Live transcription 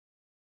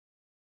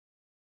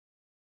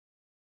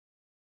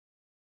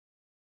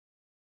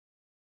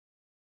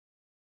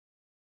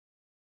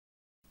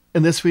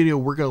In this video,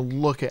 we're going to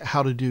look at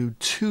how to do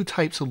two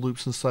types of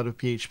loops inside of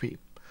PHP,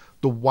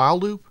 the while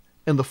loop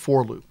and the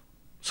for loop.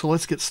 So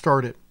let's get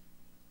started.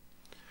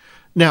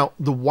 Now,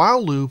 the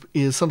while loop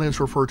is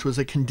sometimes referred to as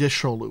a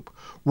conditional loop.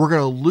 We're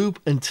going to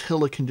loop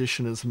until a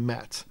condition is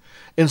met.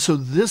 And so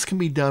this can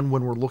be done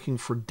when we're looking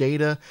for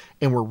data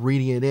and we're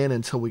reading it in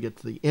until we get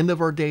to the end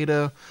of our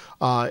data.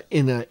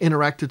 In an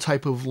interactive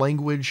type of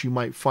language, you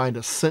might find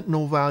a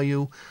sentinel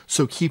value.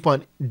 So keep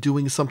on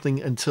doing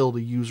something until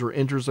the user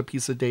enters a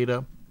piece of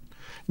data.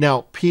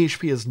 Now,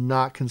 PHP is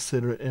not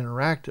considered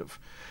interactive.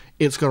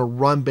 It's going to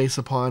run based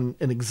upon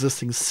an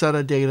existing set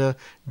of data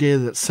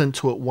that's sent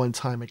to it one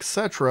time,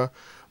 etc.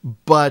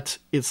 But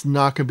it's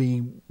not going to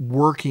be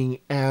working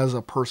as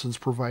a person's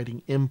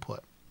providing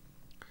input.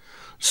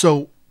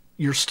 So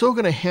you're still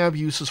going to have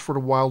uses for the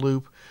while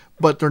loop,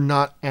 but they're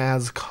not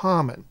as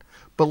common.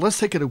 But let's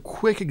take a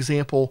quick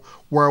example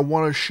where I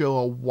want to show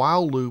a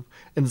while loop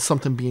and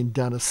something being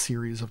done a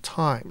series of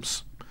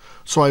times.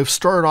 So I've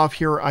started off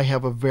here, I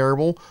have a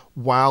variable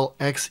while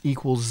x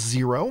equals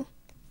 0.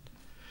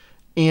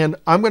 And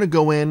I'm going to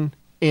go in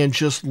and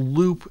just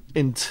loop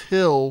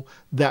until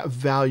that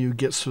value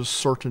gets to a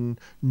certain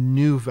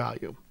new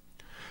value.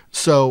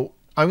 So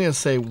I'm going to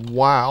say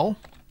while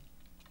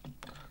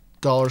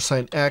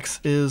 $x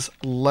is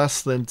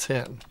less than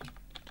 10.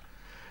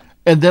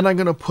 And then I'm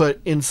going to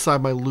put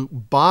inside my loop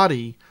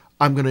body,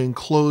 I'm going to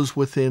enclose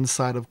within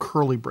inside of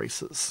curly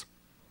braces.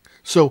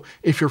 So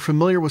if you're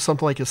familiar with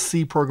something like a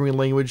C programming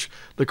language,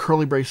 the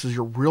curly braces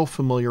you're real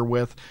familiar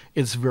with,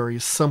 it's very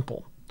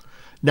simple.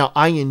 Now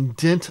I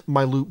indent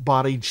my loop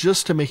body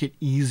just to make it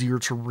easier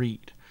to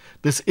read.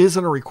 This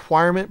isn't a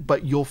requirement,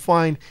 but you'll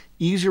find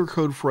easier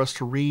code for us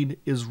to read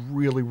is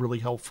really, really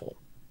helpful.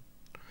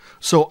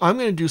 So I'm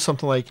going to do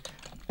something like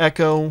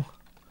echo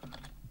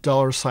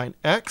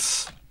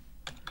 $x,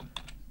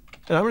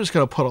 and I'm just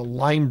going to put a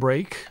line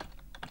break.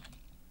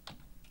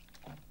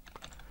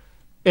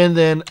 And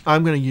then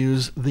I'm going to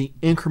use the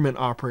increment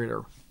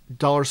operator,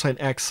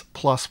 $x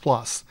plus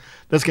plus.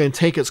 That's going to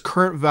take its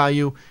current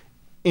value,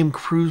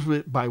 improve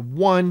it by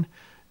 1,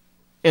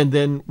 and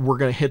then we're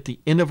going to hit the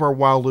end of our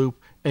while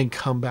loop and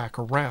come back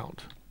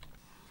around.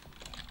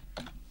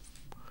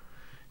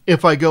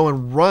 If I go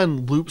and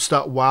run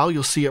loops.while,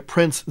 you'll see it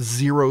prints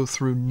 0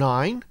 through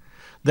 9.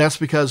 That's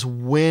because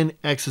when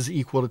x is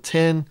equal to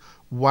 10,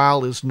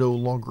 while is no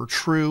longer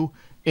true,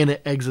 and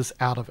it exits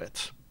out of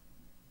it.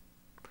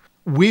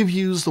 We've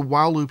used the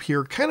while loop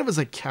here kind of as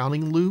a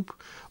counting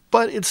loop,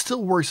 but it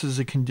still works as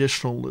a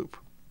conditional loop.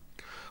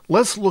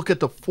 Let's look at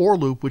the for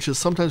loop, which is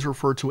sometimes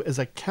referred to as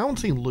a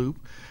counting loop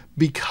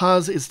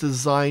because it's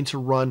designed to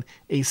run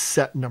a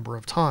set number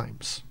of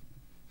times.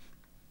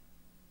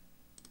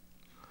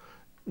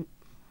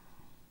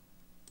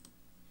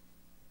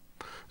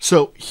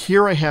 So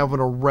here I have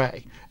an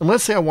array, and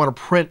let's say I want to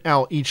print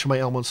out each of my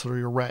elements of the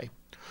array.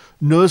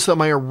 Notice that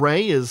my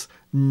array is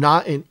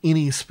not in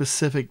any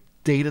specific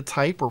data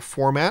type or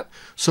format.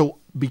 So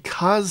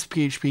because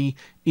PHP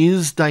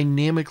is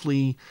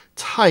dynamically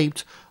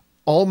typed,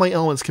 all my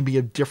elements can be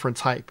a different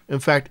type. In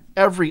fact,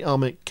 every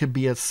element can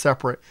be a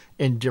separate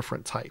and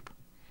different type.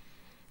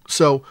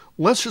 So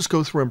let's just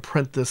go through and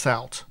print this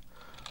out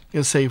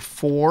and say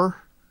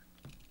for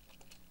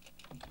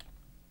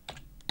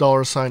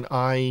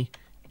 $i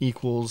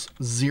equals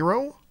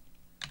 0.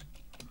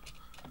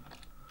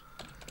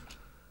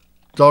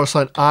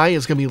 $i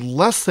is going to be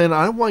less than,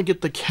 I want to get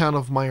the count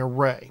of my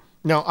array.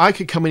 Now I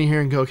could come in here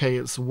and go, okay,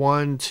 it's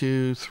 1,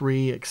 2,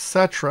 3,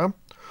 etc.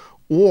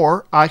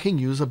 Or I can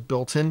use a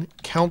built-in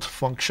count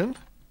function.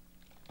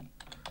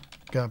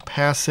 Going to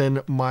pass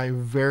in my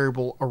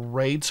variable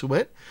array to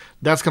it.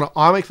 That's going to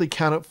automatically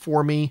count it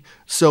for me.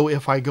 So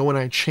if I go and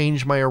I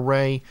change my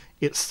array,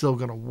 it's still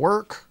going to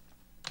work.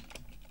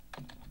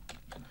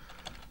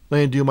 Then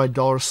I do my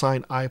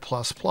 $i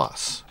plus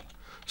plus.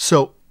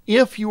 So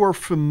if you are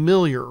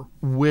familiar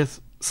with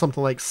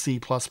something like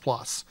C++,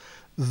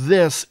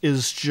 this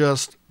is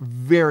just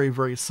very,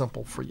 very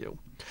simple for you.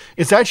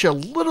 It's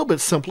actually a little bit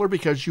simpler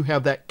because you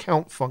have that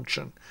count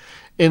function.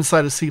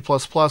 Inside of C++,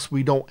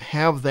 we don't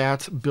have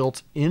that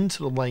built into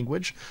the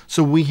language,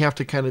 so we have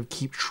to kind of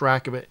keep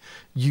track of it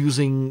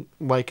using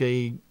like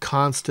a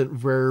constant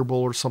variable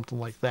or something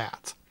like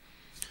that.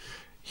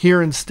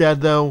 Here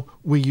instead, though,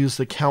 we use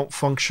the count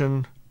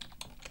function.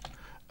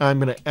 I'm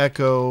going to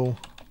echo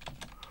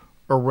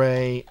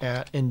array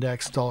at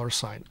index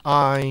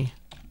 $i.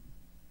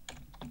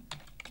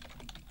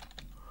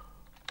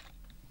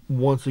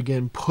 Once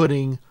again,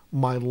 putting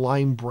my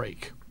line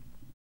break.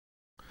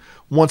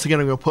 Once again,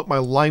 I'm going to put my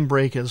line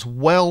break as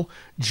well,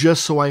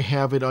 just so I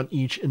have it on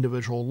each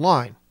individual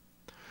line.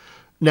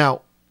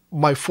 Now,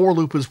 my for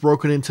loop is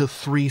broken into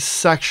 3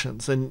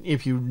 sections. And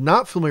if you're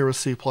not familiar with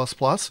C++,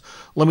 let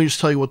me just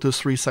tell you what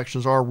those 3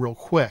 sections are real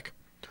quick.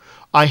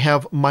 I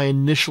have my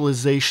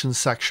initialization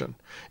section.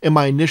 And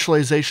my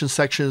initialization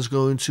section is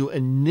going to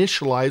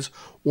initialize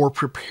or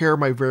prepare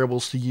my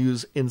variables to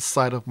use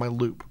inside of my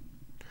loop.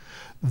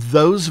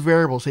 Those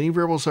variables, any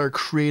variables that are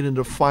created and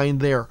defined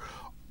there,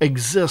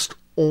 exist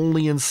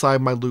only inside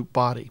my loop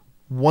body.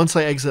 Once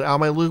I exit out of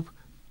my loop,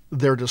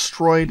 they're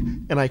destroyed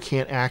and I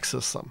can't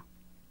access them.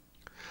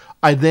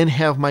 I then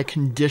have my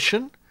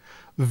condition,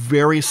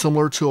 very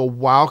similar to a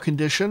while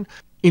condition.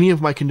 Any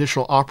of my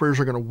conditional operators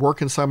are going to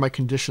work inside my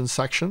condition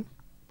section.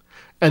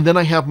 And then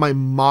I have my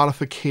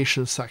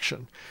modification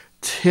section.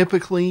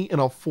 Typically in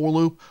a for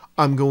loop,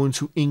 I'm going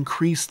to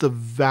increase the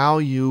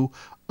value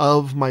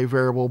of my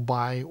variable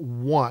by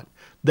 1.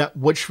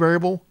 Which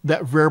variable?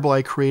 That variable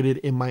I created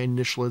in my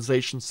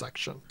initialization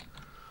section.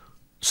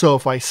 So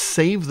if I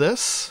save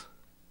this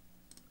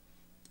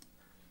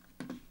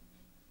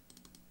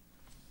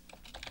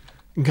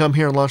and come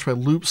here and launch my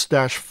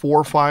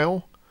loops-4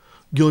 file,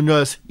 you'll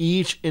notice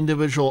each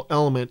individual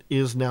element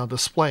is now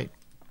displayed.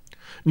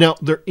 Now,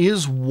 there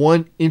is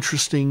one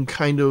interesting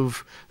kind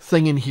of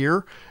thing in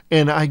here,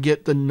 and I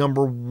get the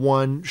number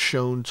 1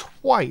 shown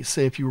twice.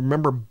 And if you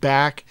remember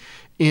back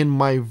in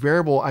my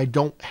variable, I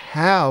don't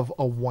have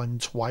a 1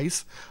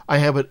 twice. I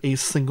have it a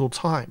single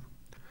time.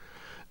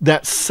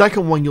 That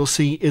second one you'll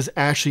see is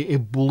actually a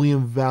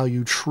Boolean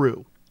value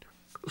true.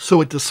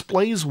 So it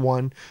displays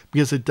 1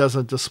 because it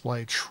doesn't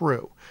display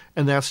true.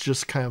 And that's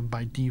just kind of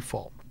by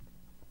default.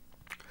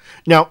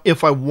 Now,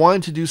 if I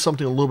wanted to do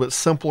something a little bit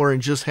simpler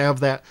and just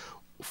have that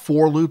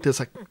for loop that's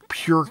a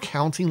pure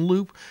counting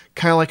loop,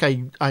 kind of like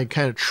I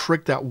kind of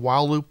tricked that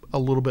while loop a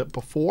little bit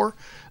before,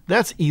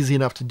 that's easy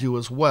enough to do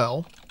as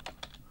well.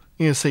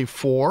 You're going to say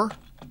for,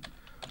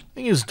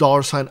 and use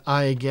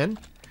 $i again.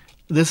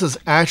 This is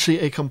actually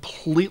a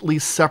completely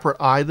separate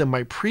I than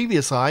my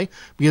previous I,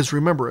 because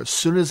remember, as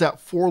soon as that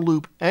for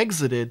loop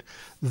exited,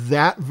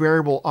 that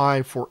variable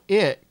I for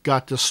it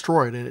got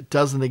destroyed and it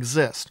doesn't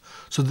exist.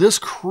 So this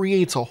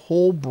creates a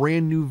whole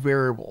brand new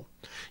variable.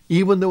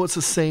 Even though it's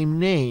the same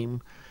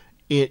name,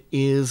 it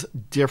is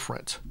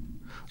different.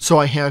 So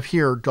I have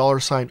here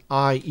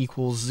 $i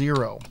equals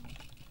 0,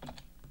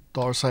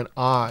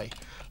 $i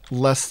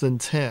less than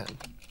 10,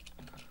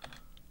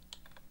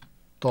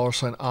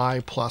 $i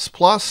plus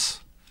plus.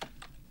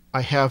 I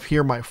have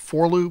here my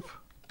for loop,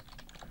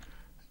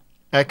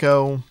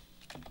 echo,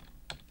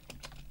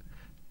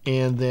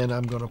 and then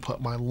I'm going to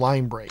put my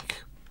line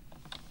break.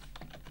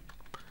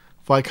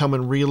 If I come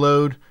and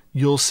reload,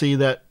 you'll see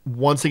that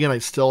once again I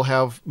still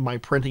have my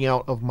printing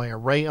out of my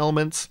array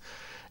elements,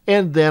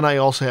 and then I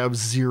also have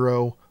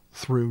 0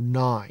 through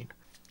 9.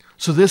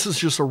 So this is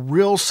just a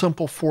real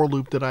simple for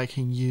loop that I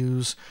can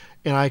use,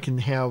 and I can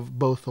have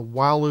both a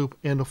while loop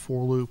and a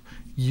for loop.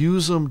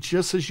 Use them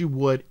just as you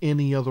would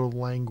any other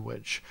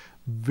language.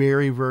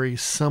 Very, very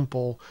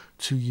simple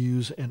to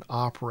use and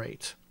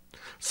operate.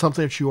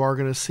 Something that you are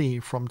going to see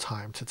from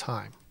time to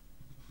time.